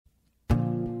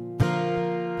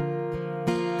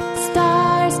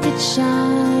it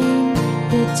shine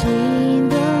between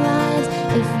the lines.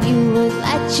 If you would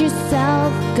let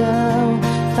yourself go,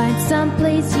 find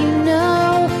someplace you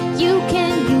know you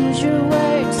can use your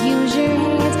words, use your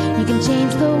hands. You can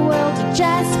change the world, you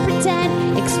just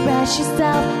pretend. Express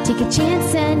yourself, take a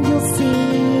chance, and you'll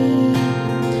see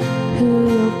who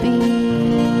you'll be.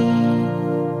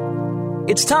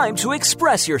 It's time to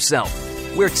express yourself,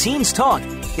 where teens talk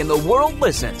and the world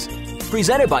listens.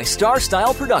 Presented by Star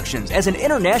Style Productions as an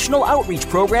international outreach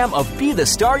program of Be the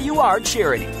Star You Are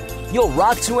charity. You'll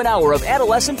rock to an hour of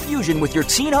adolescent fusion with your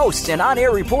teen hosts and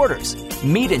on-air reporters.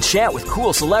 Meet and chat with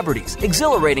cool celebrities,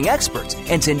 exhilarating experts,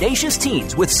 and tenacious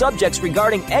teens with subjects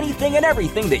regarding anything and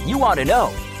everything that you want to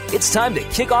know. It's time to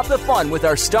kick off the fun with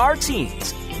our star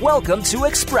teens. Welcome to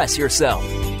Express Yourself.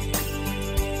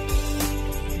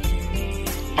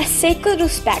 A sacred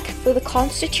respect for the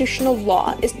constitutional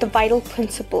law is the vital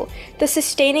principle, the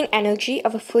sustaining energy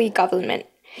of a free government.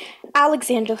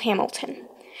 Alexander Hamilton.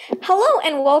 Hello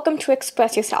and welcome to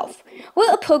Express Yourself.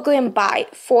 We're a program by,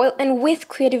 for, and with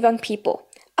creative young people.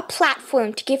 A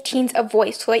platform to give teens a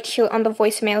voice right here on the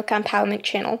Voice America Empowerment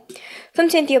Channel. From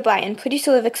Cynthia Bryan,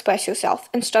 producer of Express Yourself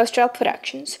and Star Style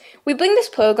Productions, we bring this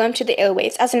program to the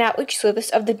airwaves as an outreach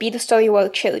service of the Be the Star You Are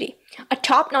charity, a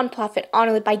top nonprofit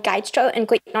honored by GuideStar and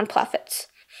great nonprofits.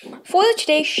 For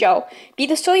today's show, Be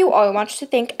the Star You Are wants to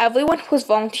thank everyone who has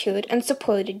volunteered and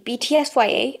supported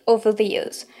BTSYA over the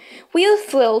years. We are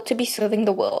thrilled to be serving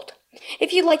the world.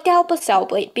 If you'd like to help us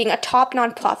celebrate being a top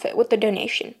nonprofit with a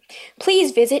donation,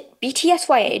 please visit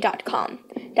btsya.com.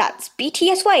 That's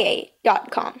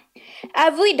btsya.com.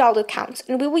 Every dollar counts,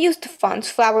 and we will use the funds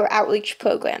for our outreach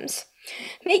programs.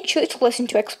 Make sure to listen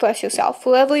to Express Yourself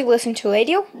wherever you listen to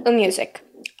radio or music.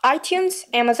 iTunes,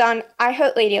 Amazon,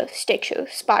 iHeartRadio, Stitcher,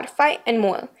 Spotify, and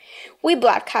more. We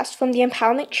broadcast from the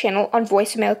Empowerment Channel on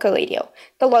Voice America Radio,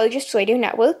 the largest radio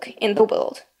network in the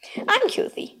world. I'm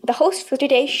Keerthi, the host for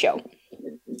today's show.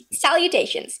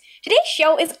 Salutations! Today's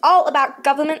show is all about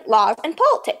government, laws, and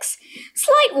politics.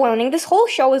 Slight warning, this whole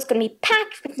show is going to be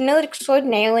packed with nerd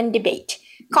extraordinaire and debate.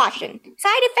 Caution,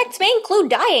 side effects may include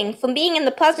dying from being in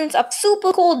the presence of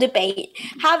super cool debate,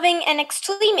 having an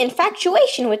extreme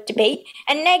infatuation with debate,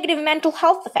 and negative mental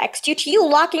health effects due to you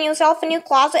locking yourself in your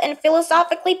closet and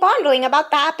philosophically pondering about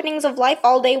the happenings of life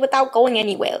all day without going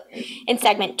anywhere. In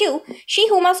segment 2, She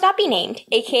Who Must Not Be Named,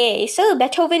 aka Sir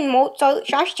Beethoven Mozart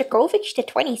Shostakovich the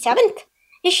 27th,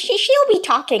 she'll be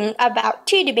talking about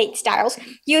two debate styles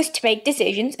used to make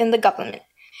decisions in the government.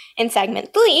 In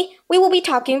segment 3, we will be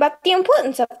talking about the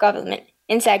importance of government.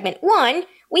 In segment 1,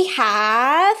 we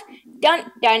have dun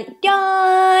dun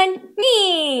dun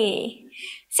me.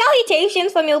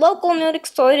 Salutations from your local nerd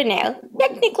extraordinaire.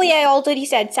 Technically, I already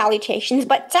said salutations,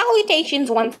 but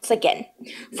salutations once again.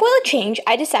 For a change,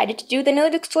 I decided to do the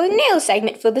nerd extraordinaire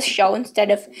segment for this show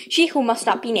instead of She Who Must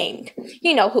Not Be Named.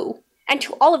 You know who. And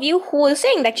to all of you who are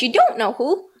saying that you don't know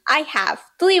who, I have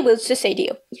 3 words to say to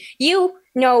you. You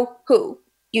know who.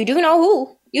 You do know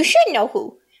who. You should know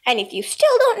who. And if you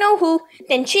still don't know who,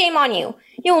 then shame on you.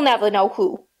 You'll never know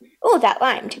who. Oh, that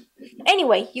rhymed.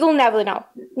 Anyway, you'll never know.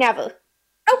 Never.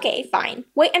 Okay, fine.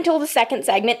 Wait until the second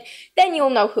segment, then you'll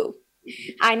know who.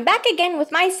 I'm back again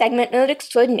with my segment Nerd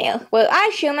Extraordinaire, where I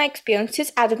share my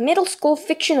experiences as a middle school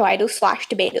fiction writer /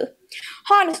 debater.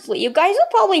 Honestly, you guys are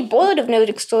probably bored of Nerd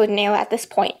Extraordinaire at this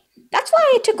point. That's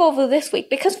why I took over this week,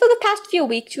 because for the past few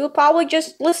weeks you were probably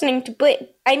just listening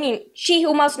to She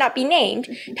Who Must Not Be Named,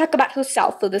 talk about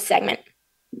herself for this segment.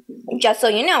 Just so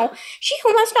you know, She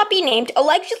Who Must Not Be Named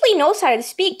allegedly knows how to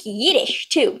speak Yiddish,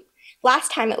 too.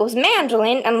 Last time it was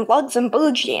Mandarin and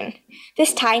Luxembourgian.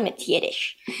 This time it's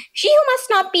Yiddish. She Who Must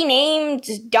Not Be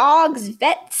Named's dogs,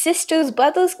 vets, sisters,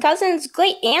 brothers, cousins,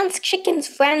 great aunts, chickens,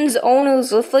 friends,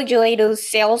 owners, refrigerators,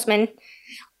 salesmen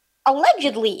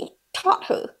allegedly taught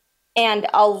her. And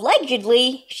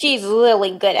allegedly, she's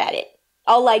really good at it.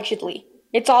 Allegedly.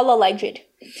 It's all alleged.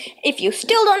 If you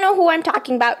still don't know who I'm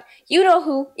talking about, you know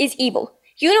who is evil.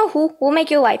 You know who will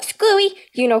make your life screwy.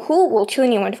 You know who will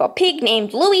turn you into a pig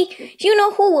named Louie. You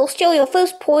know who will steal your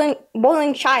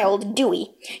first-born child,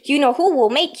 Dewey. You know who will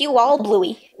make you all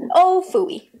bluey. Oh,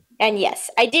 phooey. And yes,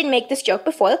 I did make this joke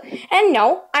before, and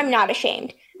no, I'm not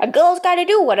ashamed. A girl's gotta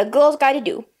do what a girl's gotta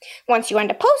do. Once you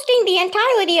end up posting the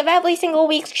entirety of every single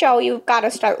week's show, you've gotta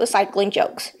start recycling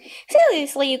jokes.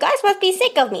 Seriously, you guys must be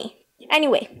sick of me.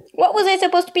 Anyway, what was I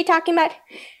supposed to be talking about?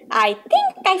 I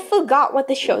think I forgot what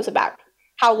this show's about.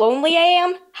 How lonely I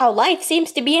am, how life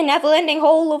seems to be a never-ending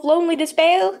hole of lonely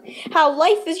despair, how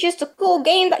life is just a cruel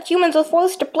game that humans are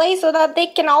forced to play so that they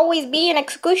can always be in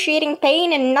excruciating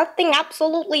pain and nothing,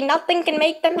 absolutely nothing can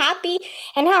make them happy,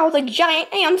 and how the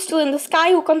giant hamster in the sky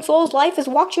who controls life is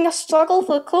watching us struggle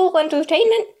for cruel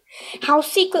entertainment. How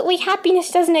secretly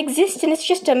happiness doesn't exist and it's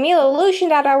just a mere illusion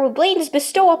that our brains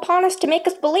bestow upon us to make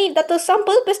us believe that there's some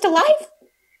purpose to life?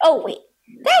 Oh wait,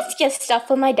 that's just stuff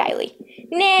from my diary.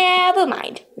 Never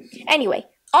mind. Anyway,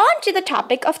 on to the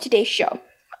topic of today's show.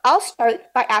 I'll start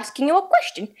by asking you a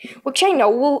question, which I know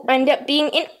will end up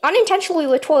being unintentionally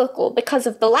rhetorical because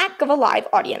of the lack of a live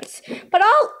audience, but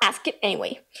I'll ask it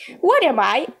anyway. What am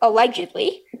I,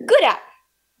 allegedly, good at?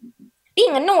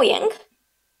 Being annoying?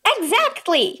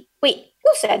 Exactly! Wait,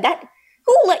 who said that?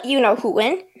 Who let you know who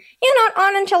in? You're not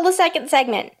on until the second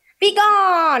segment. Be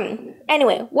gone!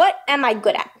 Anyway, what am I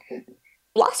good at?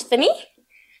 Blasphemy?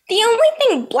 The only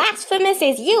thing blasphemous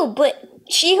is you, but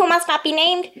she who must not be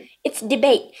named? It's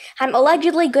debate. I'm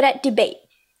allegedly good at debate.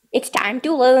 It's time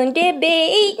to learn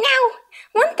debate now.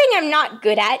 One thing I'm not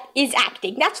good at is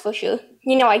acting, that's for sure.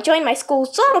 You know, I joined my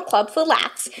school's drama club for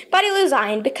laughs, but I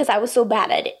resigned because I was so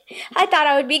bad at it. I thought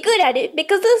I would be good at it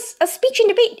because there's a speech and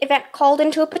debate event called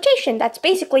interpretation that's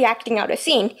basically acting out a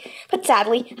scene. But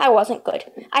sadly, I wasn't good.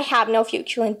 I have no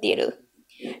future in theater.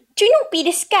 Do not be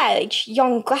discouraged,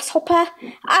 young grasshopper.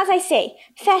 As I say,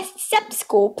 first step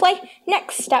school play,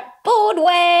 next step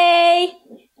Broadway.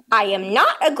 I am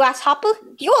not a grasshopper,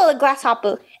 you're a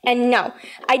grasshopper, and no,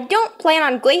 I don't plan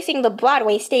on gracing the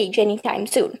Broadway stage anytime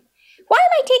soon. Why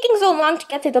am I taking so long to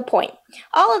get to the point?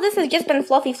 All of this has just been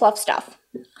fluffy fluff stuff.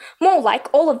 More like,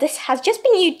 all of this has just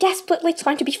been you desperately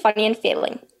trying to be funny and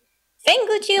failing.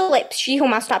 Finger to your lips, she who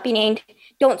must not be named.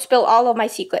 Don't spill all of my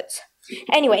secrets.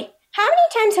 Anyway, how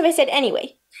many times have I said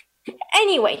anyway?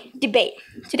 Anyway, debate.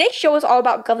 Today's show is all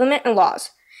about government and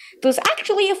laws. There's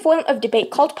actually a form of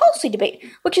debate called policy debate,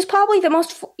 which is probably the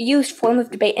most used form of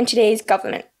debate in today's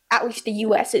government, at least the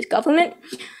US's government.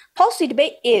 Policy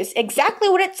debate is exactly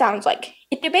what it sounds like.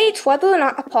 It debates whether or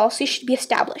not a policy should be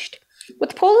established.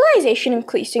 With polarization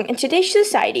increasing in today's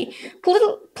society,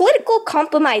 political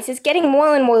compromise is getting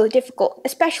more and more difficult,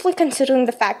 especially considering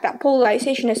the fact that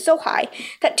polarization is so high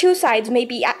that two sides may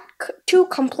be at two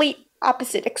complete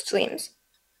opposite extremes.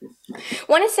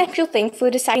 One essential thing for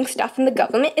deciding stuff in the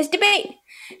government is debate.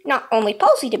 Not only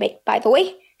policy debate, by the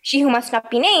way. She who must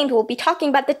not be named will be talking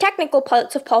about the technical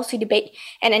parts of policy debate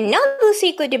and another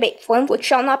secret debate form which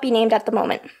shall not be named at the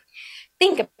moment.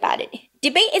 Think about it.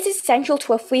 Debate is essential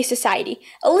to a free society,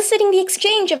 eliciting the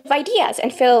exchange of ideas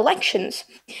and fair elections.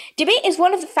 Debate is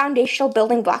one of the foundational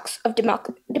building blocks of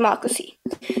democracy.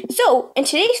 So, in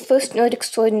today's first Nerd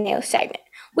Extraordinaire segment,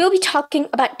 we'll be talking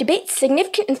about debate's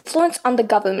significant influence on the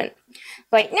government.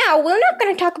 Right now, we're not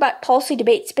going to talk about policy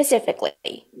debate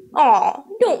specifically. Aw,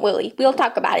 don't worry, we'll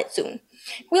talk about it soon.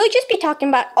 We'll just be talking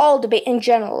about all debate in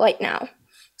general right now.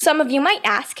 Some of you might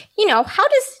ask, how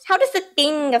does the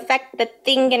thing affect the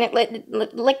thing and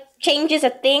it changes a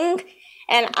thing?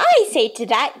 And I say to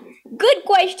that, good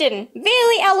question,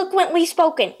 very eloquently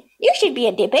spoken. You should be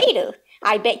a debater.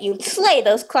 I bet you'd slay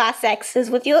those class X's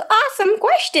with your awesome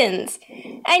questions.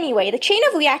 Anyway, the chain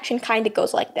of reaction kind of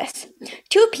goes like this.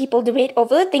 Two people debate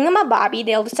over a thingamabobby,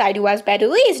 they'll decide who has better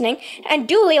reasoning, and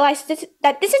do realize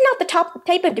that this is not the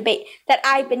type of debate that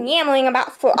I've been yammering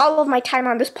about for all of my time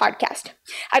on this podcast.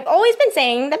 I've always been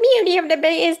saying the beauty of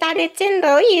debate is that it's in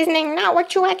the reasoning, not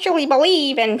what you actually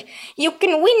believe, and you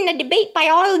can win a debate by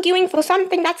arguing for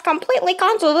something that's completely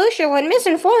controversial and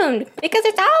misinformed, because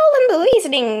it's all in the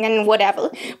reasoning and whatever.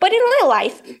 But in real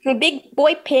life, in big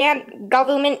boy pant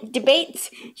government debates,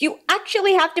 you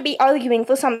actually have to be arguing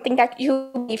for something that you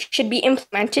believe should be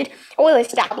implemented or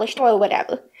established or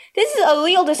whatever. This is a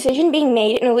real decision being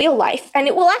made in real life, and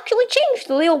it will actually change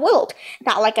the real world.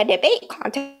 Not like a debate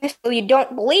contest where you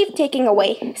don't believe taking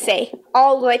away, say,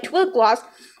 all right to work laws.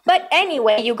 But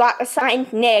anyway, you got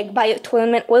assigned neg by a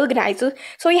tournament organizer,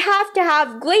 so you have to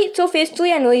have great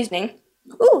sophistry and reasoning.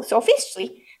 Ooh,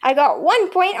 sophistry. I got 1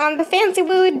 point on the fancy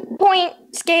word point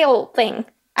scale thing.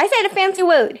 I said a fancy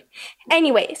word.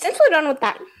 Anyway, since we're done with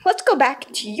that, let's go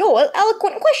back to your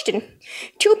eloquent question.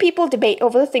 Two people debate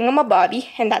over a thingamabobby,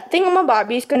 and that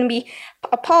thingamabobby is going to be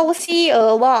a policy or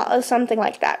a law or something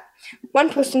like that.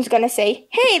 One person's going to say,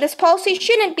 hey, this policy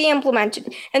shouldn't be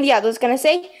implemented, and the other's going to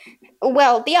say,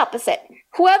 well, the opposite.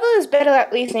 Whoever is better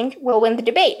at reasoning will win the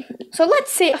debate. So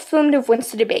let's say affirmative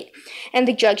wins the debate, and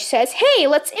the judge says, hey,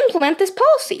 let's implement this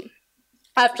policy.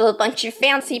 After a bunch of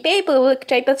fancy paperwork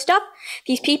type of stuff,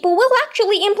 these people will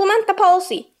actually implement the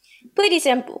policy. Pretty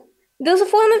simple. There's a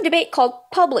form of debate called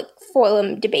public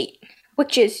forum debate,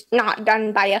 which is not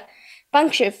done by a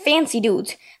bunch of fancy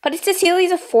dudes, but it's a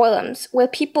series of forums where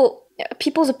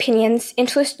people's opinions,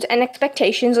 interests, and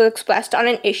expectations are expressed on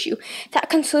an issue that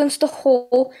concerns the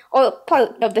whole or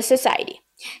part of the society.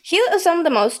 Here are some of the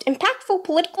most impactful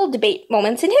political debate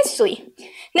moments in history.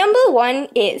 Number 1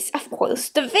 is, of course,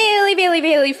 the very, very,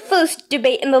 very first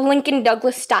debate in the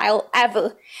Lincoln-Douglas style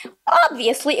ever.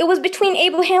 Obviously, it was between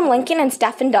Abraham Lincoln and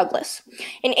Stephen Douglas.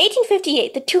 In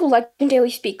 1858, the two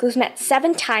legendary speakers met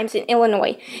 7 times in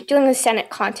Illinois during the Senate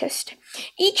contest.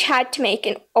 Each had to make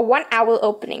a 1-hour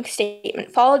opening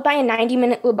statement, followed by a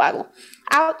 90-minute rebuttal,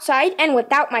 outside and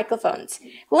without microphones.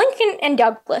 Lincoln and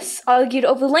Douglas argued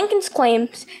over Lincoln's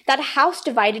claims that a house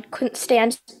divided couldn't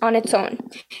stand on its own.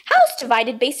 House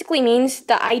divided basically means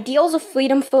the ideals of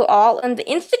freedom for all and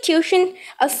the institution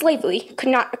of slavery could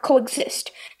not coexist,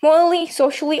 morally,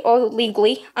 socially, or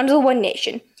legally, under one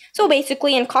nation. So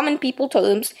basically, in common people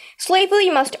terms, slavery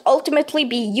must ultimately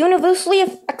be universally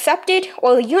accepted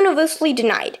or universally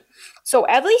denied. So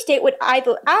every state would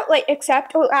either outright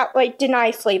accept or outright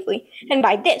deny slavery, and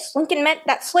by this, Lincoln meant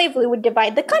that slavery would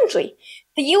divide the country.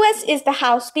 The U.S. is the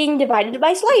house being divided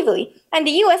by slavery, and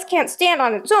the U.S. can't stand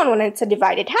on its own when it's a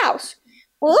divided house.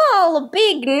 We're all a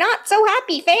big,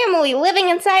 not-so-happy family living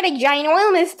inside a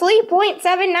ginormous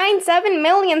 3.797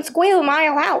 million square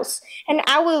mile house, and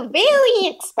our very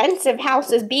expensive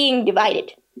house is being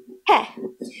divided.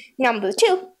 Number 2,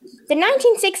 the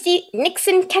 1960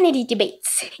 Nixon-Kennedy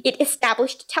debates. It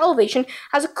established television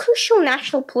as a crucial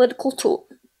national political tool.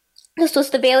 This was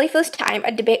the very first time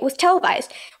a debate was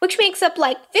televised, which makes up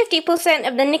like 50%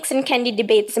 of the Nixon-Kennedy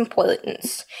debate's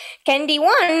importance. Kennedy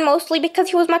won mostly because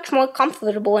he was much more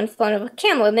comfortable in front of a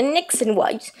camera than Nixon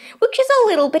was, which is a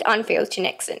little bit unfair to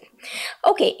Nixon.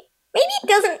 Okay, maybe it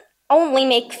doesn't only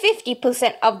make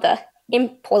 50% of the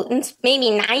importance, maybe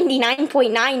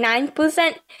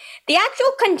 99.99%. The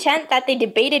actual content that they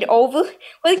debated over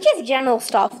was just general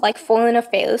stuff like foreign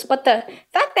affairs, but the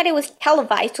fact that it was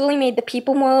televised really made the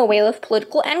people more aware of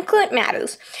political and current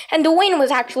matters, and the win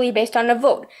was actually based on a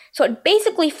vote, so it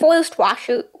basically forced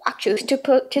watchers to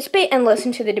participate and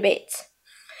listen to the debates.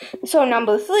 So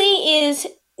number 3 is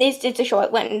it's a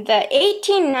short one. The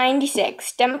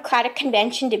 1896 Democratic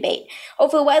Convention debate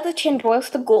over whether to endorse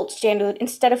the gold standard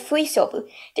instead of free silver,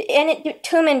 and it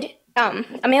determined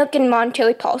American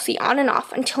monetary policy on and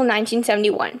off until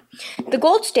 1971. The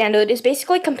gold standard is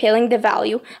basically comparing the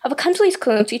value of a country's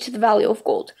currency to the value of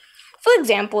gold. For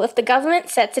example, if the government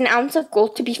sets an ounce of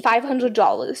gold to be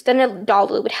 $500, then a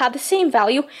dollar would have the same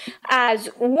value as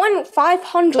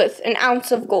 1/500th an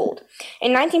ounce of gold.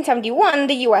 In 1971,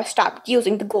 the U.S. stopped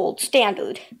using the gold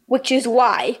standard, which is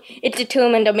why it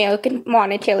determined American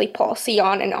monetary policy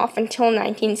on and off until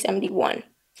 1971.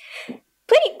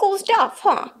 Pretty cool stuff,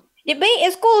 huh? Debate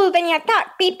is cooler than you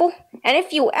thought, people. And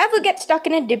if you ever get stuck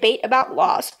in a debate about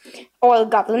laws or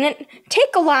government,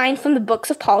 take a line from the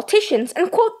books of politicians and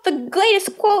quote the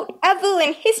greatest quote ever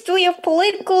in history of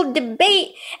political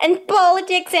debate and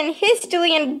politics and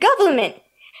history and government.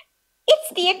 It's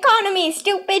the economy,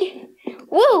 stupid.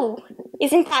 Woo!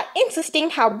 Isn't that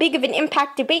interesting how big of an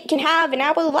impact debate can have in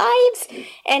our lives?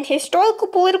 And historical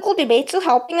political debates are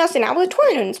helping us in our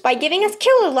turns by giving us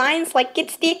killer lines like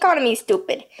it's the economy,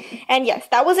 stupid. And yes,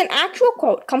 that was an actual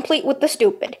quote, complete with the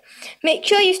stupid. Make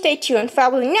sure you stay tuned for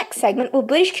our next segment where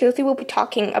British Keerthi will be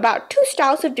talking about 2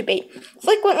 styles of debate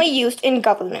frequently used in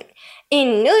government.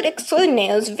 In Nerd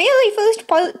Extraordinaire's very first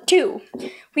part 2.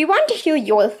 We want to hear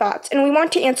your thoughts, and we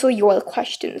want to answer your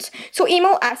questions. So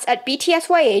email us at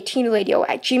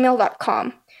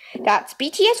btsya18radio@gmail.com. That's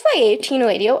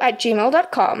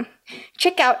btsya18radio@gmail.com.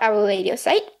 Check out our radio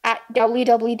site at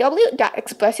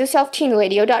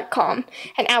www.expressyourselfteenradio.com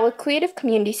and our creative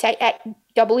community site at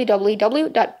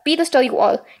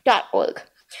www.bethestarur.org.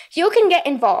 You can get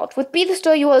involved with Be the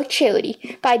Star You Are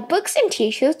charity, buy books and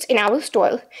t-shirts in our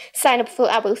store, sign up for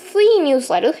our free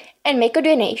newsletter, and make a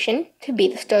donation to Be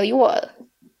the Star You Are.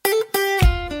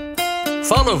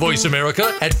 Follow Voice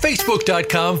America at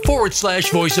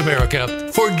facebook.com/Voice America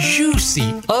for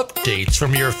juicy updates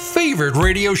from your favorite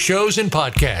radio shows and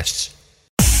podcasts.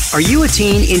 Are you a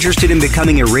teen interested in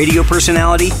becoming a radio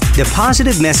personality? The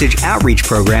Positive Message Outreach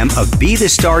Program of Be the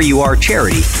Star You Are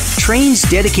charity trains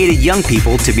dedicated young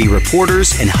people to be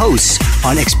reporters and hosts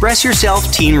on Express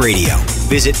Yourself Teen Radio.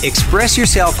 Visit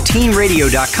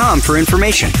expressyourselfteenradio.com for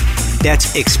information.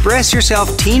 That's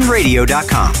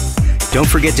expressyourselfteenradio.com. Don't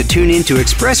forget to tune in to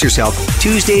Express Yourself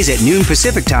Tuesdays at noon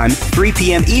Pacific Time, 3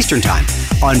 p.m. Eastern Time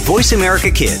on Voice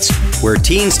America Kids, where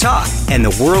teens talk and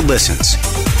the world listens.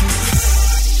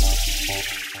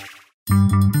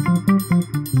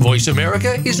 Voice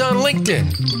America is on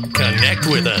LinkedIn. Connect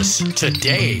with us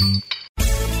today.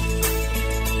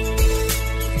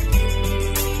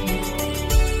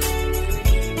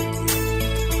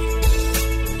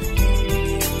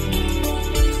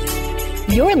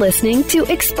 You're listening to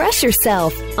Express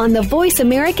Yourself on the Voice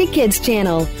America Kids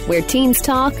channel, where teens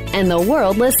talk and the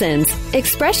world listens.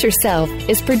 Express Yourself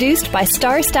is produced by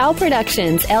Star Style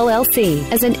Productions, LLC,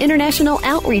 as an international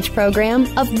outreach program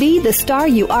of Be the Star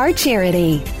You Are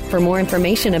charity. For more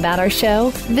information about our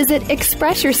show, visit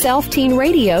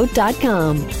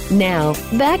expressyourselfteenradio.com. Now,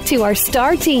 back to our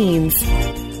star teens.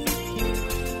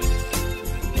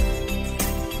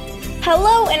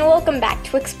 Hello and welcome back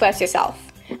to Express Yourself.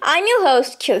 I'm your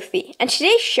host, Keerthi, and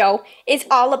today's show is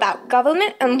all about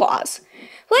government and laws.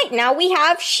 Right now we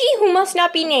have She Who Must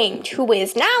Not Be Named, who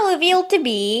is now revealed to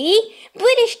be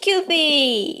British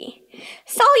Keerthi.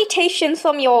 Salutations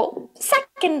from your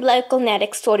second local net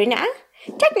extraordinaire.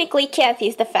 Technically,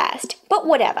 Keerthi's the first, but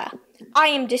whatever. I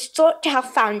am distraught to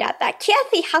have found out that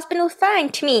Keerthi has been referring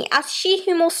to me as She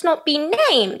Who Must Not Be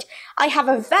Named. I have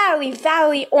a very,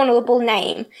 very honourable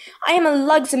name. I am a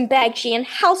Luxembourgian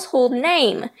household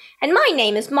name, and my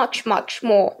name is much, much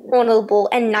more honourable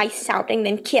and nice-sounding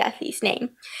than Keerthi's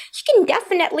name. You can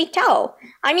definitely tell.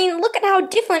 I mean, look at how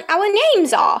different our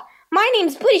names are. My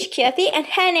name's British Keerthi, and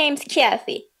her name's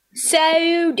Keerthi.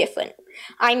 So different.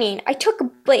 I mean, I took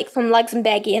a break from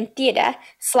Luxembourgian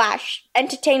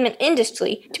theatre/entertainment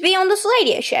industry to be on this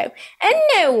radio show, and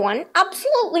no one,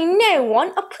 absolutely no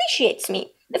one, appreciates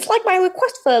me. It's like my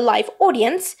request for a live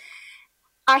audience.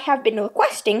 I have been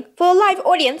requesting for a live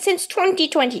audience since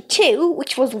 2022,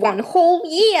 which was one whole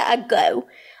year ago.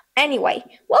 Anyway,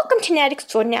 welcome to Ned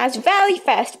Extraordinaire's very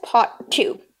first part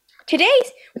 2. Today,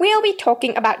 we'll be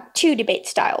talking about 2 debate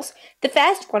styles. The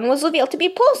first one was revealed to be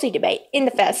policy debate in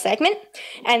the first segment,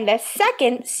 and the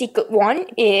second secret one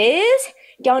is,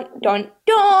 dun dun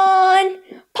dun,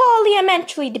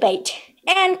 parliamentary debate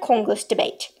and Congress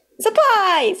debate.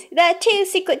 Surprise! There are 2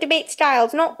 secret debate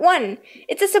styles, not one.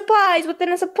 It's a surprise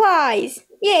within a surprise.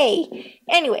 Yay!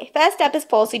 Anyway, first up is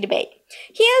policy debate.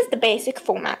 Here's the basic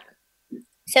format.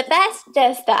 So first,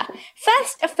 there's the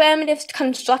first affirmative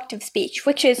constructive speech,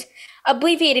 which is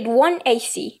abbreviated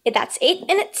 1AC. That's 8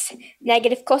 minutes.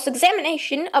 Negative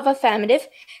cross-examination of affirmative,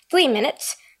 3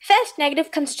 minutes. First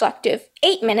negative constructive,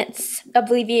 8 minutes.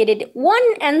 Abbreviated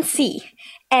 1NC.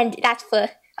 And that's for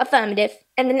affirmative.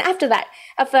 And then after that,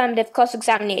 affirmative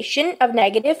cross-examination of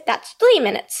negative, that's 3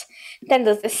 minutes. Then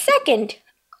there's the second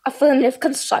affirmative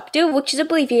constructive, which is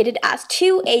abbreviated as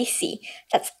 2AC.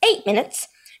 That's 8 minutes.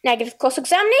 Negative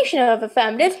cross-examination of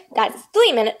affirmative, that's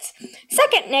 3 minutes.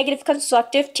 Second negative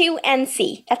constructive,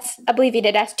 2NC. That's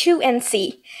abbreviated as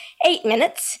 2NC. 8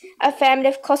 minutes.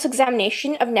 Affirmative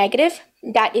cross-examination of negative,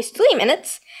 that is 3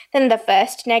 minutes. Then the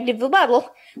first negative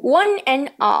rebuttal,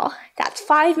 1NR. That's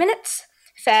 5 minutes.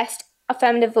 First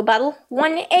affirmative rebuttal,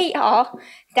 1AR.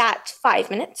 That's 5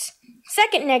 minutes.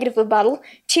 Second negative rebuttal,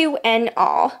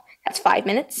 2NR. That's 5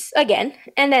 minutes again.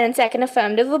 And then second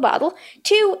affirmative rebuttal,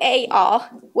 2AR,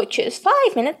 which is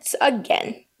 5 minutes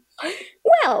again.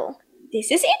 Well, this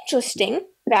is interesting.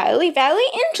 Very, very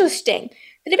interesting.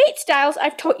 The debate styles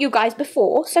I've taught you guys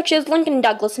before, such as Lincoln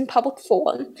Douglas and Public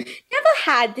Forum, never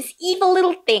had this evil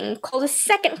little thing called a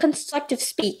second constructive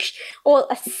speech or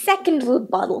a second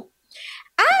rebuttal.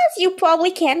 As you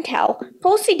probably can tell,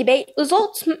 policy debate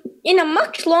results in a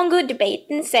much longer debate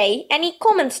than, say, any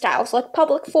common styles like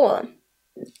Public Forum.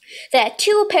 There are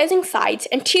 2 opposing sides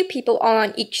and 2 people are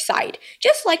on each side,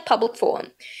 just like Public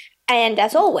Forum. And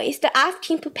as always, the AF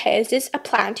team proposes a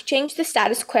plan to change the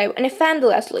status quo and affirm the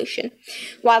resolution,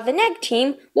 while the NEG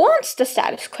team wants the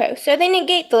status quo, so they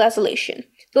negate the resolution.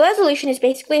 The resolution is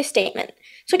basically a statement,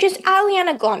 such as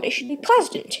Ariana Grande should be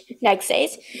president. NEG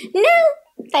says, no,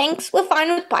 thanks, we're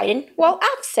fine with Biden, while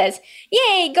AF says,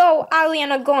 yay, go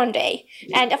Ariana Grande,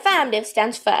 and affirmative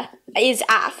stands for is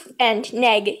AF, and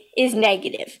neg is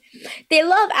negative. They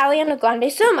love Ariana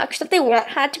Grande so much that they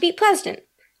want her to be president.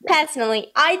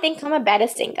 Personally, I think I'm a better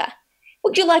singer.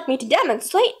 Would you like me to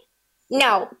demonstrate?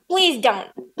 No, please don't.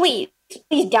 Please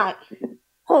don't.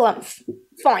 Hold on,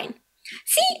 fine.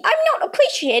 See, I'm not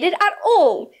appreciated at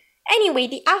all. Anyway,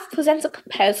 the AF presents a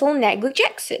proposal and NEG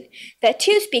rejects it. There are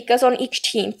 2 speakers on each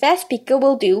team. First speaker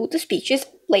will do the speeches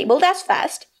labeled as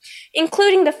first,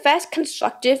 including the first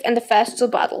constructive and the first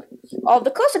rebuttal. All the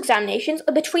cross-examinations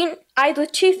are between either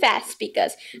 2 first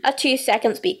speakers or 2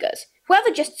 second speakers,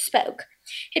 whoever just spoke.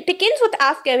 It begins with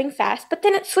AF going fast, but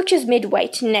then it switches midway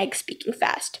to NEG speaking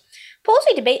fast.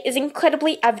 Policy debate is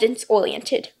incredibly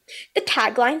evidence-oriented. The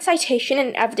tagline, citation,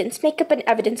 and evidence make up an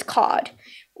evidence card.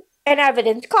 an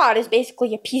evidence card is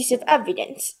basically a piece of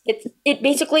evidence. It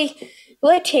basically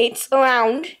rotates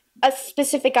around a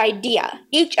specific idea.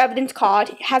 Each evidence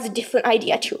card has a different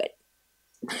idea to it.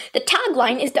 The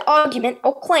tagline is the argument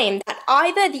or claim that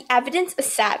either the evidence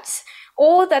asserts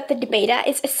or that the debater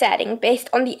is asserting based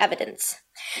on the evidence.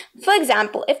 For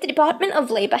example, if the Department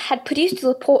of Labor had produced a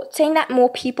report saying that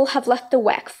more people have left the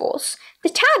workforce, the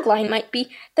tagline might be,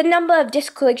 "The number of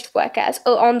discouraged workers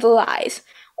are on the rise,"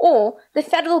 or "The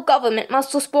federal government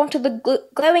must respond to the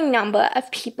growing number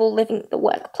of people leaving the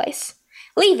workplace,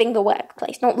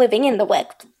 not living in the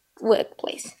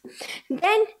workplace.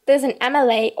 Then there's an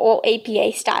MLA or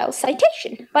APA style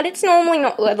citation, but it's normally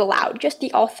not read aloud, just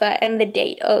the author and the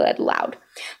date are read aloud.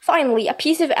 Finally, a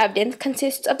piece of evidence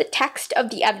consists of the text of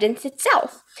the evidence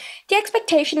itself. The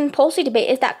expectation in policy debate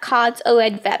is that cards are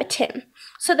read verbatim,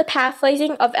 so the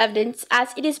paraphrasing of evidence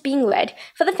as it is being read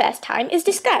for the first time is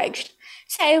discouraged.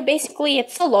 So basically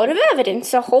it's a lot of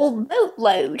evidence, a whole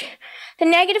boatload. The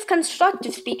negative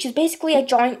constructive speech is basically a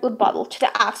giant rebuttal to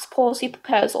the AF's policy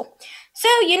proposal. So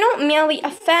you're not merely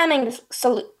affirming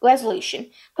the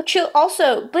resolution, but you're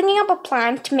also bringing up a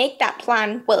plan to make that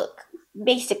plan work,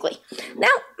 basically.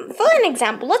 Now, for an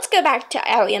example, let's go back to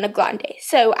Ariana Grande.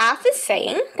 So AF is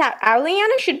saying that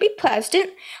Ariana should be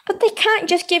president, but they can't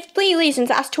just give 3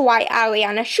 reasons as to why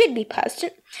Ariana should be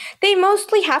president. They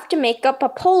mostly have to make up a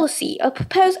policy or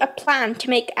propose a plan to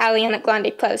make Ariana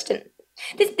Grande president.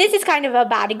 This is kind of a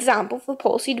bad example for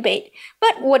policy debate,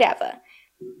 but whatever.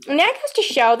 Neg has to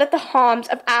show that the harms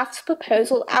of AF's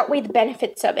proposal outweigh the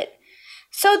benefits of it.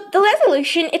 So the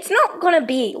resolution, it's not going to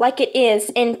be like it is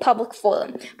in public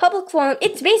forum.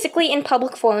 It's basically in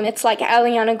public forum. It's like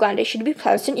Ariana Grande should be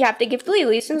president. You have to give 3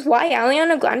 reasons why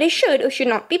Ariana Grande should or should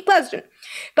not be president.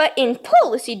 But in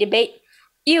policy debate,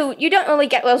 you don't really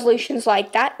get resolutions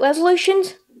like that.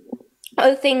 Resolutions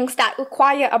are things that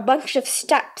require a bunch of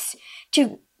steps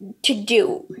to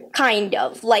do, kind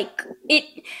of. Like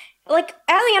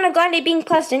Ariana Grande being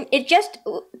president, it just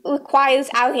requires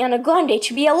Ariana Grande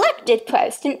to be elected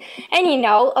president. And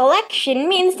election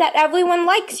means that everyone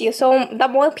likes you. So the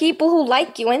more people who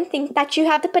like you and think that you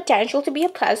have the potential to be a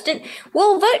president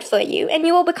will vote for you and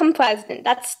you will become president.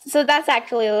 That's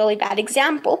actually a really bad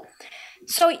example.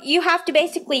 So you have to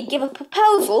basically give a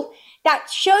proposal that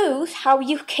shows how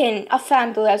you can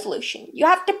affirm the resolution. You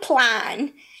have to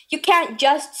plan. You can't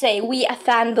just say, we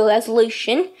affirm the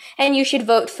resolution, and you should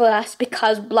vote for us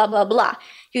because blah, blah, blah.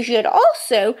 You should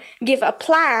also give a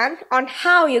plan on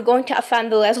how you're going to affirm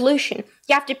the resolution.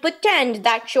 You have to pretend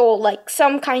that you're like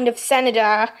some kind of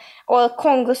senator or a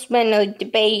congressman or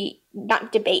a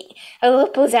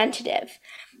representative.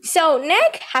 So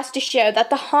Neg has to show that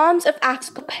the harms of AF's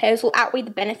proposal outweigh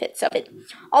the benefits of it.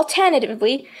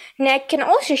 Alternatively, Neg can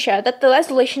also show that the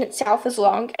resolution itself is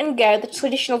wrong and go the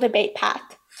traditional debate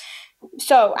path.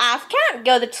 So AF can't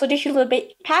go the traditional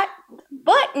debate path,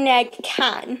 but Neg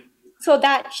can. So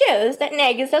that shows that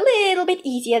Neg is a little bit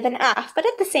easier than AF, but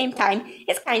at the same time,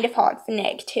 it's kind of hard for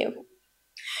Neg too.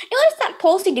 Notice that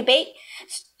policy debate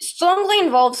strongly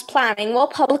involves planning, while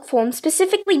public forum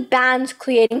specifically bans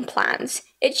creating plans.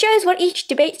 It shows what each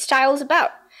debate style is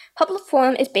about. Public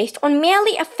forum is based on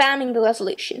merely affirming the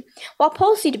resolution, while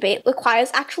policy debate requires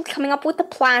actually coming up with a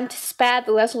plan to spur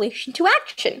the resolution to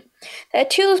action. There are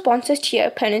 2 responses to your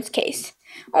opponent's case: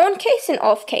 on case and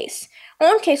off case.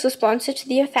 On case responses to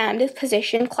the affirmative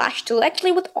position clash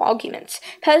directly with arguments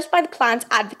posed by the plan's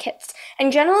advocates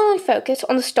and generally focus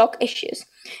on the stock issues.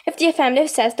 If the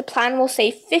affirmative says the plan will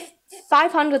save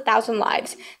 500,000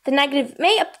 lives, the negative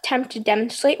may attempt to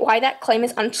demonstrate why that claim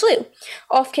is untrue.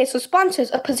 Off-case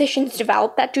responses are positions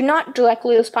developed that do not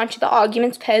directly respond to the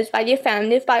arguments posed by the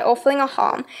affirmative by offering a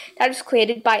harm that is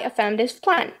created by affirmative's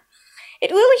plan.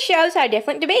 It really shows how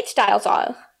different debate styles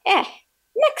are.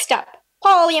 Next up,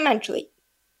 parliamentary.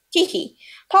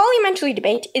 Parliamentary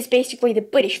debate is basically the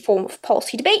British form of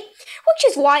policy debate, which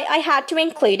is why I had to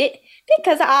include it,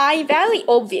 because I very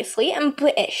obviously am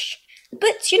British.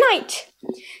 Brits unite!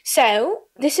 So,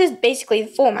 this is basically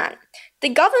the format. The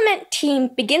government team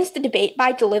begins the debate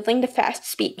by delivering the first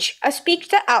speech, a speech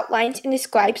that outlines and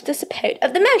describes the support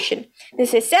of the motion.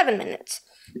 This is 7 minutes.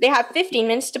 They have 15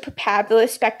 minutes to prepare the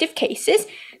respective cases.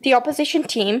 The opposition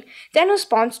team then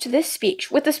responds to this speech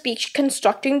with a speech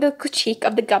constructing the critique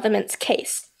of the government's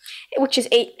case, which is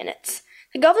 8 minutes.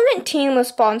 The government team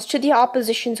responds to the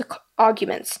opposition's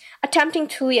arguments, attempting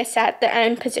to reassert their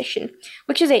own position,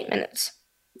 which is 8 minutes.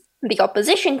 The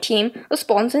opposition team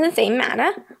responds in the same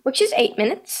manner, which is 8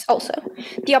 minutes also.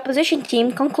 The opposition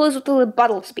team concludes with a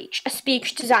rebuttal speech, a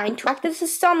speech designed to act as a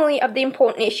summary of the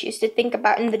important issues to think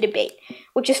about in the debate,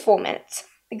 which is 4 minutes.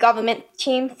 The government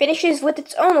team finishes with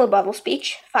its own rebuttal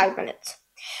speech, 5 minutes.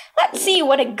 Let's see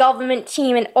what a government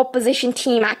team and opposition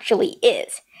team actually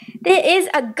is. There is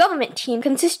a government team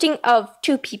consisting of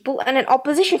 2 people and an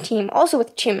opposition team also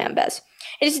with 2 members.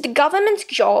 It is the government's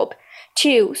job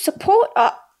to support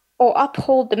or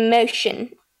uphold the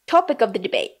motion topic of the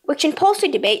debate, which in policy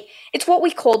debate is what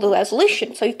we call the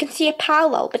resolution. So you can see a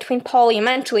parallel between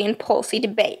parliamentary and policy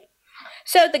debate.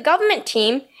 So the government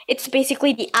team, it's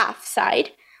basically the AF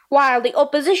side, while the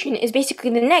opposition is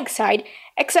basically the neg side,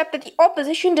 except that the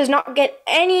opposition does not get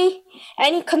any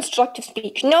constructive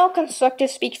speech. No constructive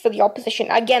speech for the opposition.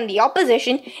 Again, the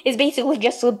opposition is basically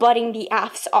just rebutting the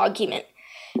AF's argument,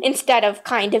 instead of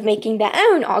kind of making their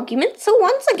own argument. So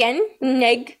once again,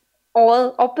 neg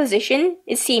or opposition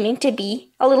is seeming to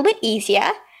be a little bit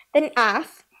easier than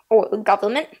AF or the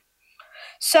government.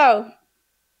 So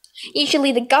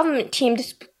usually the government team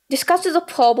discusses a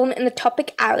problem in the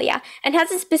topic area and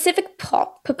has a specific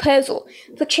proposal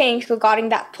for change regarding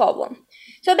that problem.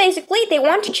 So basically, they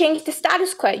want to change the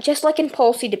status quo, just like in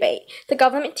policy debate. The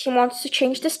government team wants to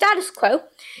change the status quo,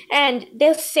 and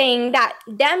they're saying that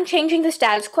them changing the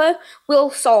status quo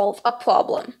will solve a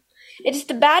problem. It is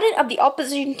the burden of the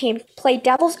opposition team to play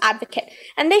devil's advocate,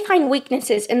 and they find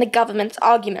weaknesses in the government's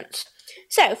arguments.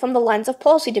 So, from the lens of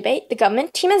policy debate, the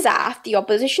government team is AF, the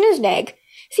opposition is neg.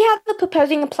 See how they're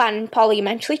proposing a plan in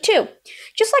parliamentary too.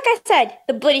 Just like I said,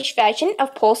 the British version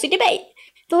of policy debate.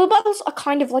 The rebuttals are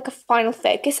kind of like a final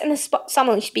focus and a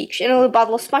summary speech, and a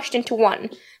rebuttal smashed into one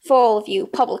for all of you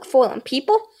public forum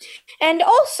people. And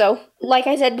also, like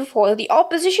I said before, the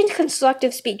opposition's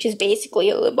constructive speech is basically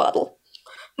a rebuttal.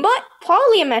 But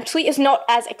parliamentary is not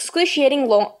as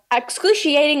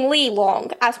excruciatingly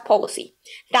long as policy.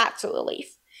 That's a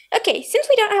relief. Okay, since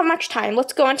we don't have much time,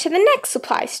 let's go on to the next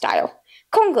supply style.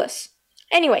 Congress.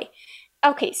 Anyway,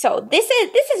 okay, so this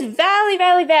is very,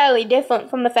 very, very different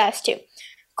from the first two.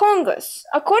 Congress.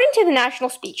 According to the National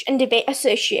Speech and Debate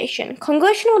Association,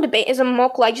 congressional debate is a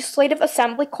mock legislative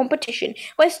assembly competition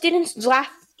where students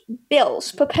draft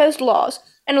bills, proposed laws,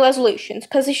 and resolutions,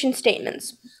 position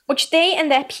statements, which they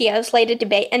and their peers later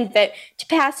debate and vote to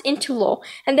pass into law,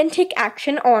 and then take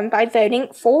action on by voting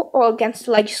for or against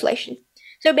the legislation.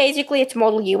 So basically, it's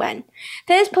Model UN.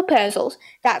 There's proposals,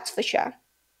 that's for sure.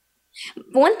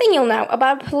 One thing you'll know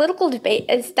about political debate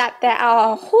is that there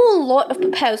are a whole lot of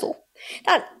proposals.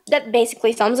 That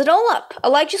basically sums it all up. A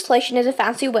legislation is a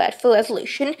fancy word for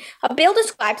resolution. A bill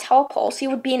describes how a policy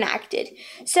would be enacted.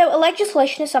 So a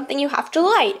legislation is something you have to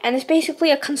write, and it's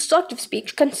basically a constructive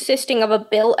speech consisting of a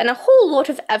bill and a whole lot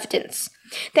of evidence.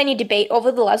 Then you debate over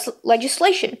the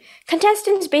legislation.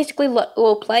 Contestants basically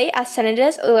role play as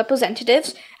senators or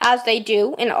representatives, as they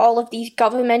do in all of these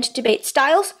government debate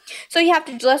styles, so you have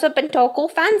to dress up and talk all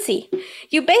fancy.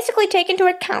 You basically take into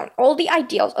account all the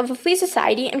ideals of a free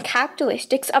society and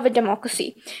characteristics of a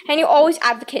democracy, and you always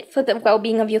advocate for the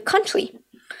well-being of your country.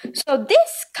 So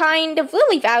this kind of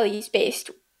really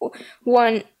values-based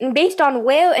one based on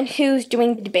where and who's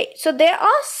doing the debate. So there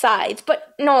are sides,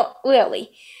 but not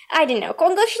really. I don't know.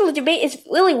 Congressional debate is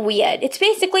really weird. It's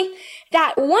basically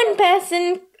that one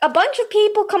person, a bunch of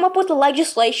people come up with a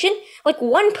legislation, like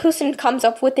one person comes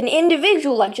up with an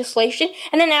individual legislation,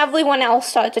 and then everyone else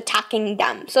starts attacking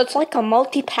them. So it's like a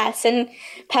multi-person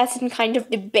kind of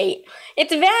debate.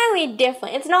 It's very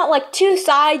different. It's not like two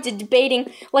sides are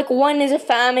debating, like one is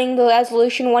affirming the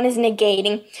resolution, one is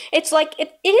negating. It's like,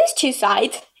 it is two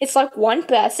sides. It's like one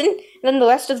person, and then the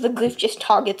rest of the group just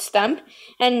targets them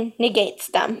and negates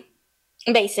them,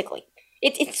 basically.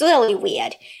 It's really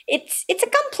weird. It's a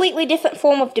completely different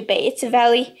form of debate. It's a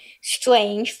very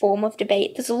strange form of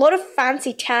debate. There's a lot of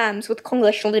fancy terms with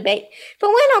congressional debate, but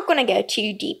we're not going to go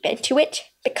too deep into it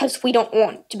because we don't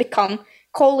want to become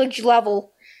college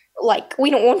level, like,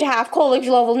 we don't want to have college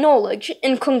level knowledge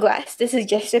in Congress. This is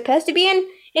just supposed to be an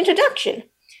introduction.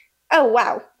 Oh,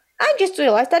 wow. I just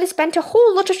realized that I spent a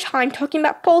whole lot of time talking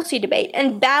about policy debate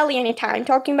and barely any time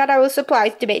talking about our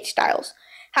surprise debate styles.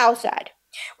 How sad.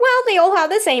 Well, they all have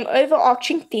the same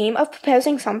overarching theme of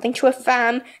proposing something to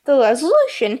affirm the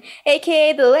resolution,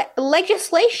 aka the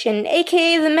legislation,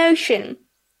 aka the motion.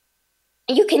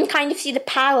 You can kind of see the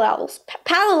parallels.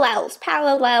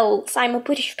 I'm a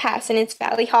British person, it's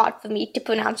very hard for me to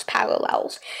pronounce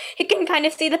parallels. You can kind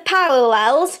of see the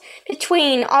parallels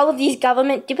between all of these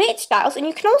government debate styles, and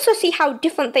you can also see how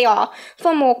different they are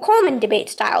from more common debate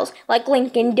styles, like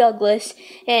Lincoln, Douglas,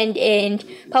 and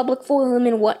public forum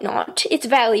and whatnot. It's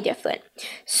very different.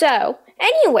 So,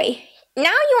 anyway,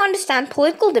 now you understand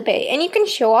political debate, and you can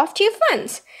show off to your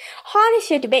friends. Harness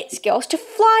your debate skills to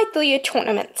fly through your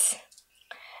tournaments.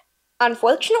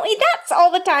 Unfortunately, that's all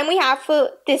the time we have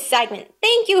for this segment.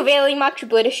 Thank you very much,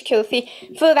 British Keerthi,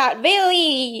 for that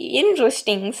very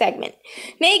interesting segment.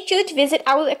 Make sure to visit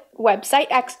our website,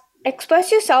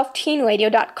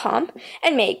 expressyourselfteenradio.com,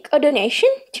 and make a donation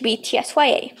to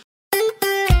BTSYA.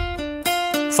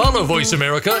 Follow Voice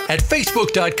America at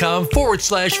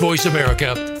facebook.com/Voice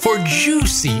America for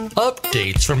juicy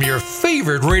updates from your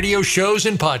favorite radio shows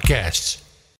and podcasts.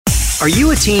 Are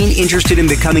you a teen interested in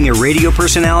becoming a radio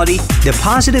personality? The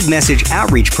Positive Message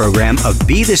Outreach Program of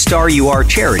Be the Star You Are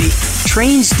charity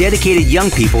trains dedicated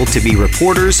young people to be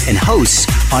reporters and hosts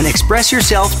on Express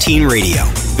Yourself Teen Radio.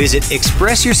 Visit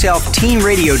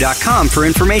expressyourselfteenradio.com for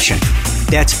information.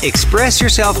 That's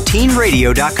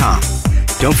expressyourselfteenradio.com.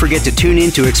 Don't forget to tune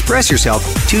in to Express Yourself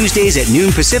Tuesdays at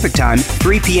noon Pacific Time,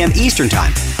 3 p.m. Eastern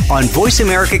Time on Voice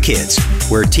America Kids,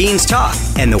 where teens talk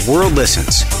and the world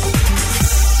listens.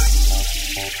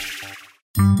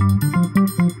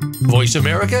 Voice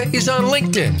America is on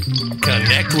LinkedIn.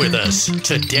 Connect with us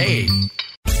today.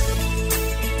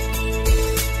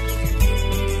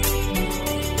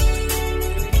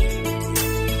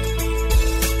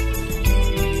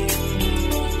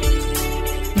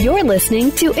 You're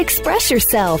listening to Express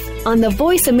Yourself on the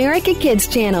Voice America Kids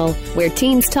channel, where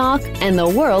teens talk and the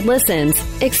world listens.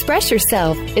 Express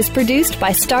Yourself is produced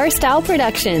by Star Style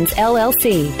Productions,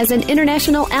 LLC, as an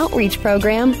international outreach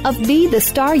program of Be the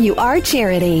Star You Are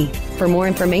charity. For more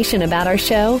information about our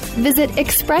show, visit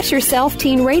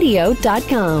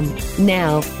expressyourselfteenradio.com.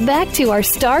 Now, back to our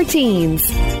star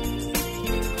teens.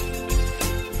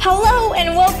 Hello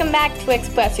and welcome back to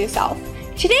Express Yourself.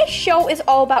 Today's show is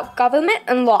all about government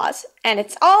and laws, and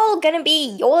it's all gonna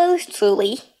be yours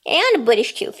truly and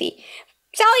British Keerthi.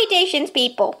 Salutations,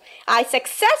 people. I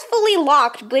successfully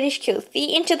locked British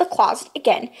Keerthi into the closet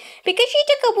again because she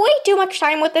took up way too much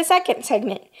time with the second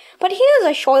segment. But here's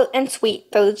a short and sweet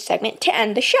third segment to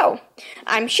end the show.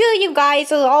 I'm sure you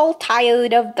guys are all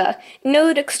tired of the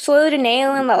nerd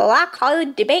extraordinaire and the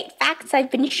rock-hard debate facts I've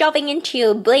been shoving into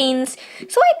your brains,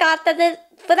 so I thought that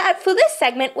for this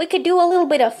segment, we could do a little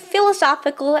bit of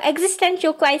philosophical,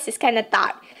 existential crisis kind of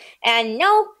thought. And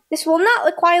no, this will not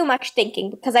require much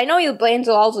thinking, because I know your brains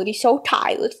are already so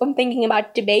tired from thinking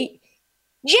about debate.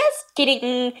 Just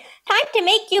kidding. Time to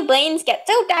make your brains get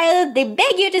so tired they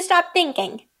beg you to stop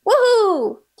thinking.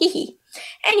 Woohoo! Hehe.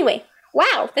 Anyway,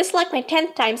 wow, this is like my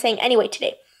 10th time saying anyway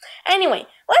today. Anyway,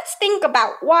 let's think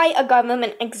about why a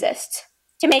government exists.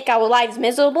 To make our lives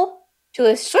miserable? To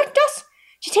restrict us?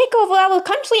 To take over our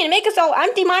country and make us all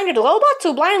empty-minded robots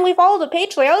who blindly follow the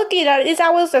patriarchy that is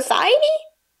our society?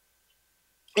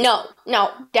 No,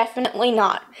 definitely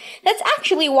not. That's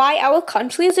actually why our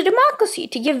country is a democracy,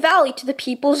 to give value to the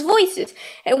people's voices,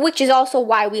 which is also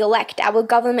why we elect our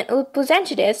government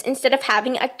representatives instead of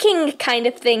having a king kind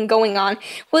of thing going on,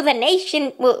 where the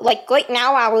nation, like right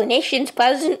now, our nation's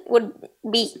president would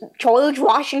be George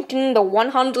Washington the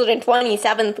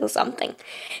 127th or something.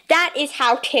 That is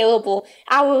how terrible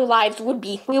our lives would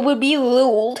be. We would be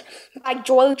ruled by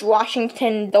George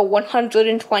Washington the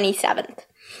 127th.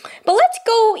 But let's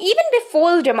go even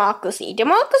before democracy.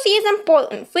 Democracy is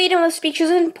important. Freedom of speech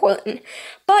is important.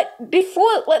 But let's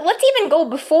even go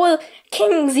before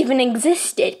kings even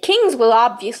existed. Kings were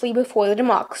obviously before the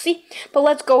democracy. But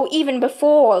let's go even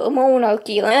before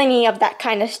monarchy or any of that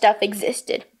kind of stuff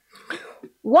existed.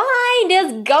 Why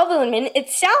does government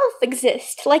itself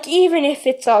exist? Like, even if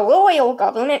it's a royal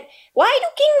government, why do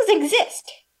kings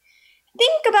exist?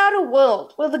 Think about a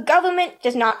world where the government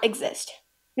does not exist.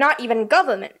 Not even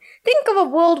government. Think of a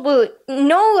world where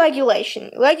no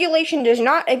regulation. Regulation does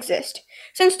not exist,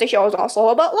 since the show is also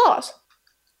about laws.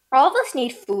 All of us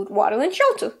need food, water, and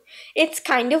shelter. It's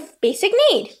kind of basic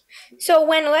need. So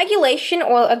when regulation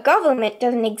or a government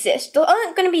doesn't exist, there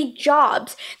aren't going to be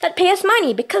jobs that pay us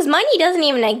money, because money doesn't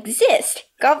even exist.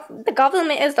 The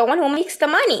government is the one who makes the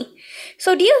money.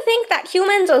 So do you think that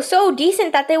humans are so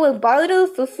decent that they will barter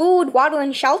for food, water,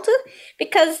 and shelter?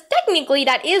 Because technically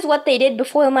that is what they did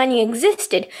before money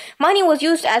existed. Money was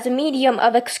used as a medium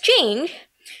of exchange,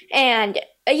 and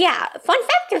fun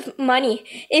fact of money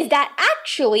is that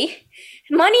actually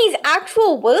money's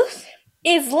actual worth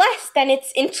is less than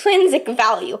its intrinsic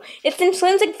value. Its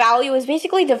intrinsic value is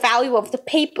basically the value of the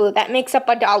paper that makes up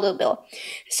a dollar bill.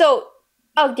 So,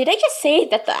 did I just say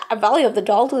that the value of the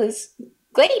dollar is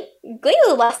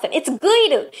greater less than. It's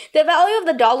greater. The value of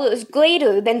the dollar is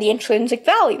greater than the intrinsic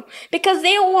value because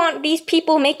they don't want these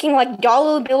people making like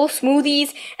dollar bill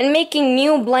smoothies and making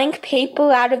new blank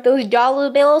paper out of those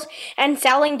dollar bills and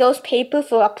selling those paper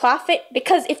for a profit.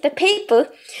 Because if the paper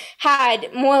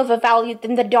had more of a value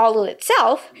than the dollar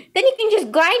itself, then you can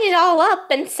just grind it all up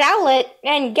and sell it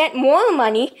and get more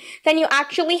money than you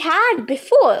actually had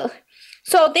before.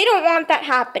 So they don't want that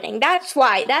happening. That's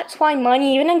why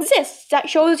money even exists. That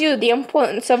shows you the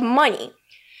importance of money.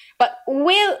 But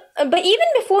even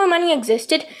before money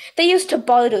existed, they used to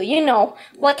barter,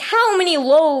 like how many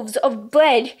loaves of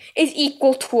bread is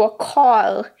equal to a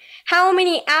car? How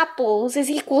many apples is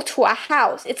equal to a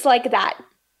house? It's like that.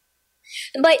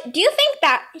 But do you think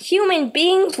that human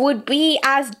beings would be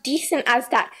as decent as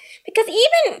that? Because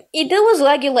even if there was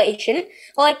regulation,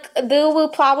 like there were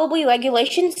probably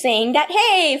regulations saying that,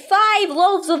 hey, 5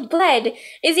 loaves of bread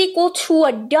is equal to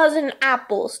a dozen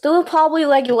apples. There were probably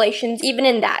regulations even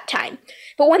in that time.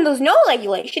 But when there's no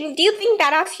regulation, do you think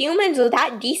that us humans are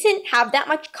that decent, have that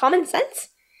much common sense?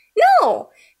 No,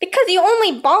 because you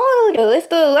only barter if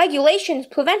there are regulations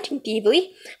preventing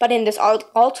thievery. But in this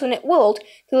alternate world,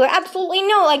 there are absolutely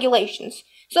no regulations.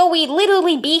 So we'd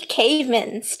literally be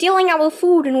cavemen, stealing our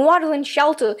food and water and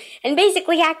shelter, and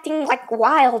basically acting like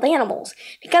wild animals.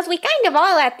 Because we kind of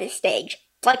are at this stage.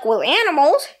 Like we're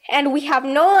animals, and we have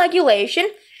no regulation,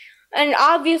 and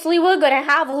obviously we're gonna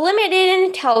have limited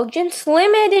intelligence,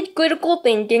 limited critical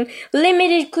thinking,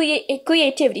 limited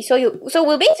creativity. So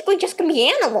we're basically just gonna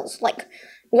be animals, like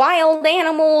wild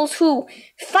animals who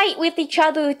fight with each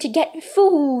other to get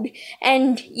food,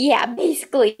 and yeah,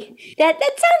 basically, that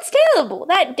sounds terrible.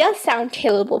 That does sound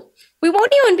terrible. We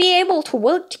won't even be able to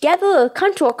work together or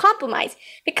come to a compromise,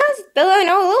 because there are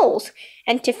no rules.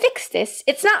 And to fix this,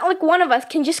 it's not like one of us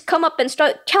can just come up and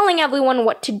start telling everyone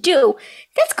what to do.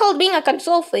 That's called being a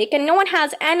control freak, and no one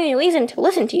has any reason to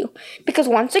listen to you. Because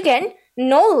once again,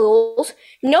 no rules,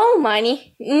 no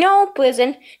money, no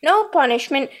prison, no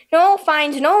punishment, no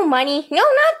fines, no money, no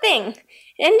nothing.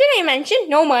 And did I mention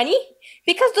no money?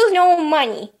 Because there's no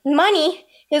money. Money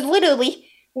is literally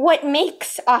what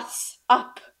makes us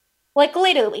up. Like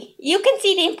literally. You can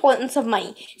see the importance of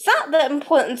money. It's not the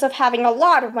importance of having a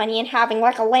lot of money and having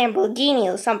like a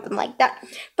Lamborghini or something like that.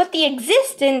 But the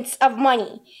existence of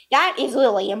money. That is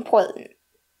really important.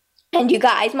 And you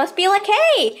guys must be like,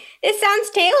 hey, this sounds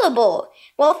terrible.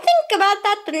 Well, think about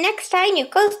that the next time you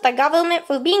curse the government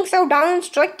for being so darn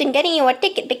strict and getting you a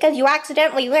ticket because you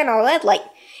accidentally ran a red light.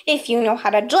 If you know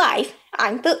how to drive.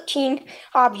 I'm 13,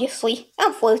 obviously.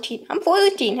 I'm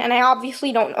 14, and I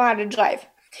obviously don't know how to drive.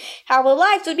 Our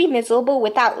lives would be miserable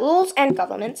without rules and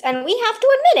governments, and we have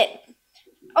to admit it.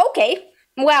 Okay,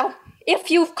 well,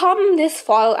 if you've come this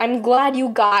far, I'm glad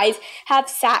you guys have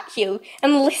sat here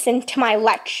and listened to my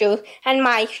lecture and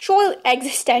my short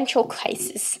existential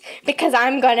crisis, because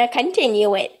I'm gonna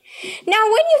continue it. Now,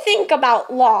 when you think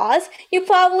about laws, you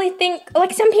probably think,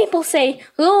 like some people say,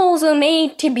 rules are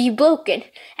made to be broken.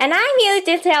 And I'm here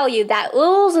to tell you that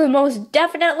rules are most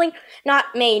definitely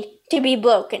not made to be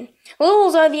broken.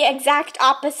 Rules are the exact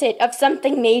opposite of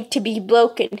something made to be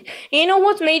broken. You know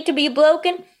what's made to be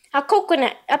broken? A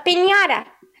coconut, a piñata.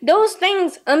 Those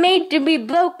things are made to be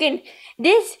broken.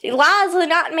 Laws are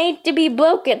not made to be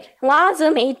broken. Laws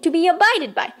are made to be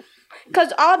abided by.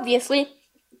 Because obviously,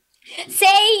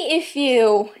 say if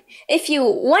you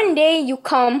one day you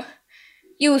come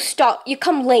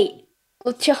late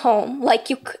to home, like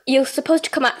you're supposed to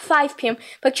come at 5 p.m.,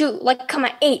 but you like come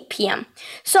at 8 p.m.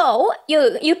 So your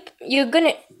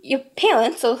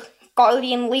parents or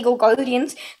legal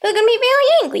guardians, they're gonna be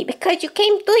very angry because you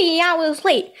came 3 hours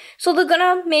late. So they're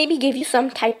gonna maybe give you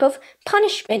some type of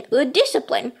punishment or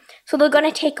discipline. So they're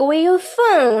gonna take away your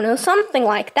phone or something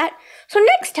like that. So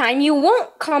next time you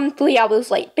won't come 3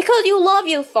 hours late because you love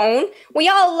your phone. We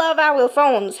all love our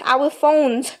phones. Our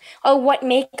phones are what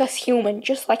make us human,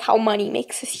 just like how money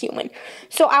makes us human.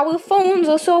 So our phones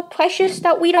are so precious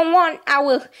that we don't want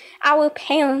our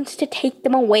parents to take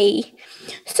them away.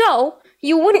 So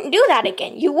you wouldn't do that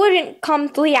again. You wouldn't come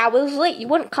 3 hours late. You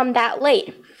wouldn't come that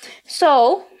late.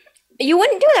 So you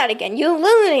wouldn't do that again. You're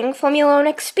learning from your own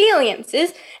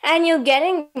experiences, and you're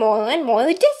getting more and more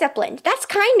disciplined. That's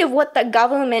kind of what the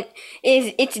government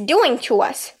it's doing to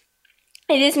us.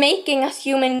 It is making us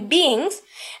human beings,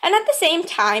 and at the same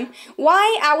time,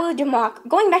 why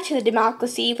going back to the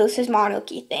democracy versus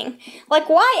monarchy thing, like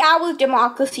why our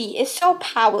democracy is so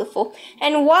powerful,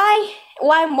 and why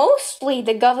mostly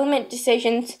the government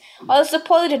decisions are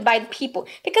supported by the people.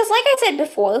 Because like I said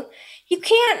before, you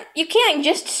can't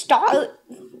just start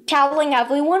telling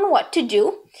everyone what to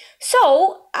do.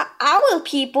 So our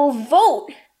people vote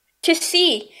to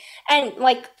see, and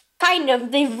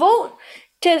they vote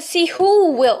to see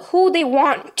who they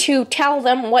want to tell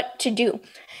them what to do.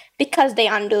 Because they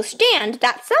understand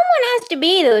that someone has to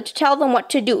be there to tell them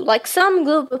what to do. Like some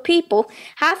group of people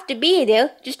have to be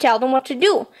there to tell them what to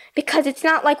do. Because it's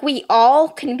not like we all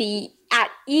can be at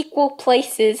equal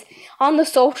places on the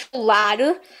social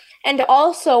ladder. And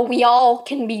also we all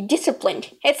can be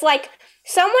disciplined. It's like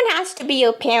someone has to be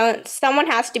your parents,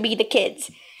 someone has to be the kids.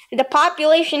 The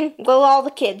population, well, all the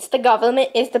kids. The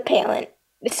government is the parent.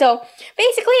 So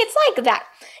basically it's like that.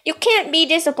 You can't be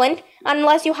disciplined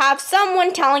unless you have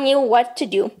someone telling you what to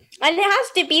do. And it has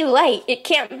to be right. It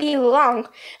can't be wrong.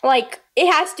 It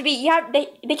has to be,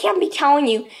 they can't be telling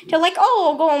you to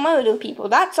go murder people.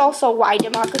 That's also why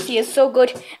democracy is so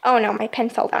good. Oh no, my pen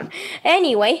fell down.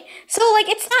 Anyway, so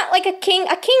it's not like a king.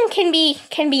 A king can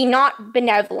be not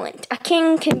benevolent. A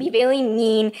king can be very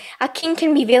mean. A king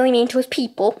can be very mean to his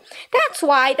people. That's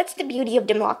the beauty of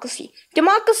democracy.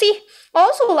 Democracy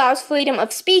also allows freedom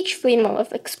of speech, freedom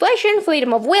of expression,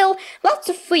 freedom of will, lots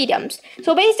of freedoms.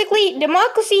 So basically,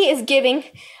 democracy is giving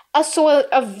a sort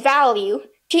of value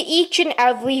to each and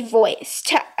every voice,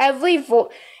 to every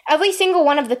single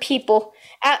one of the people,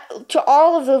 to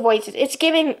all of the voices. It's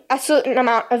giving a certain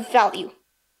amount of value.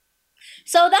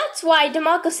 So that's why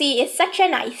democracy is such a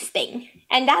nice thing.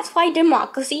 And that's why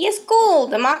democracy is cool.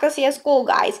 Democracy is cool,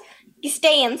 guys. You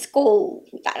stay in school.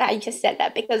 I just said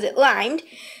that because it rhymed.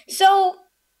 So,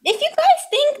 if you guys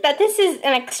think that this is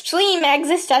an extreme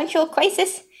existential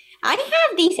crisis, I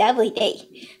have these every day.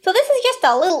 So this is just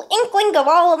a little inkling of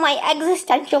all of my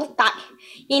existential thought.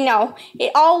 And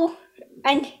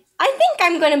I think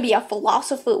I'm going to be a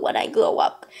philosopher when I grow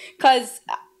up. Because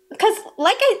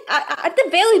at the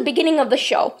very beginning of the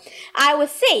show, I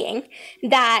was saying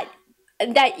that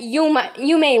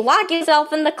you may lock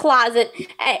yourself in the closet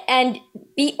and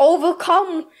be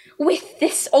overcome with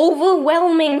this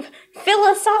overwhelming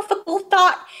philosophical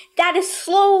thought that is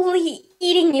slowly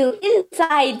eating your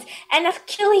insides, and of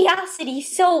curiosity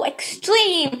so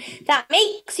extreme that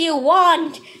makes you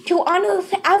want to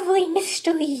unearth every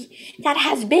mystery that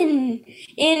has been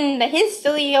in the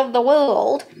history of the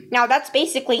world. Now that's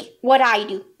basically what I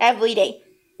do every day,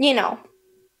 and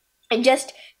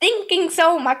just thinking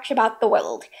so much about the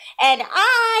world. And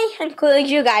I encourage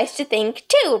you guys to think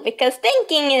too, because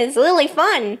thinking is really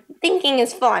fun. Thinking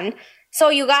is fun. So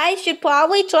you guys should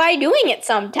probably try doing it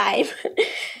sometime.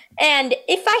 And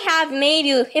if I haven't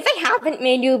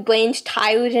made your brains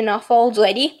tired enough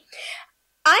already,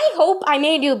 I hope I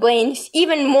made your brains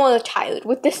even more tired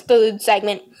with this third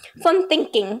segment from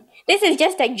thinking. This is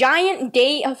just a giant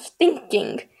day of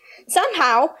thinking.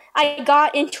 Somehow, I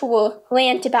got into a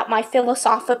rant about my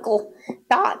philosophical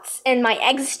thoughts and my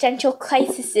existential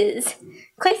crises.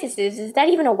 Crises, is that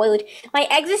even a word? My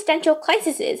existential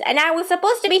crises, and I was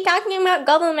supposed to be talking about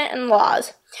government and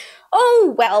laws.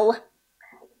 Oh well,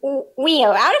 we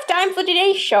are out of time for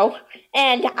today's show,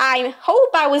 and I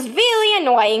hope I was very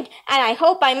annoying, and I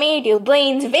hope I made your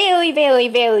brains very, very,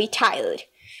 very tired.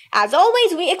 As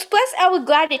always, we express our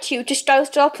gratitude to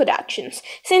Star Productions,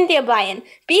 Cynthia Bryan,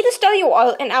 Be the Star You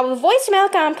Are, and our Voice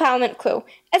America Empowerment crew,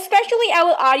 especially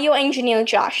our audio engineer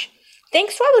Josh.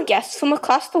 Thanks to our guests from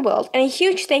across the world, and a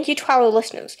huge thank you to our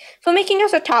listeners for making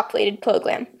us a top-rated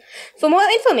program. For more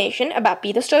information about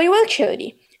Be the Star You Are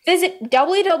charity, visit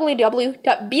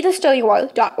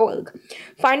www.bethestarYouAre.org.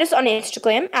 Find us on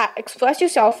Instagram at Express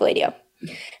Yourself Radio.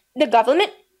 The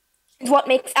government is what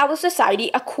makes our society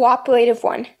a cooperative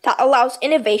one that allows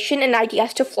innovation and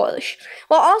ideas to flourish,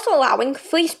 while also allowing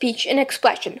free speech and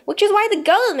expression, which is why the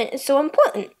government is so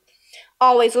important.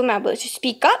 Always remember to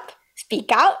speak up,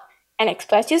 speak out, and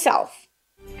express yourself.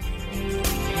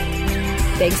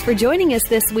 Thanks for joining us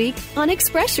this week on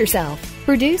Express Yourself,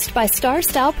 produced by Star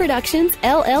Style Productions,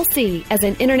 LLC, as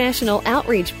an international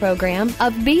outreach program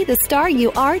of Be the Star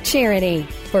You Are charity.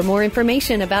 For more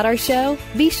information about our show,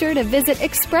 be sure to visit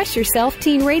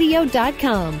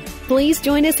ExpressYourselfTeenRadio.com. Please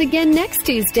join us again next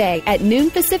Tuesday at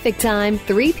noon Pacific Time,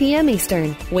 3 p.m.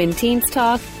 Eastern, when teens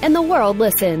talk and the world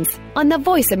listens, on the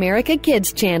Voice America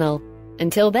Kids channel.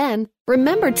 Until then,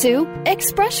 remember to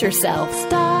express yourself.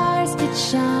 Stars could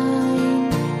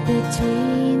shine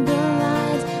between the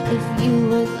lines if you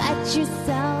would let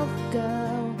yourself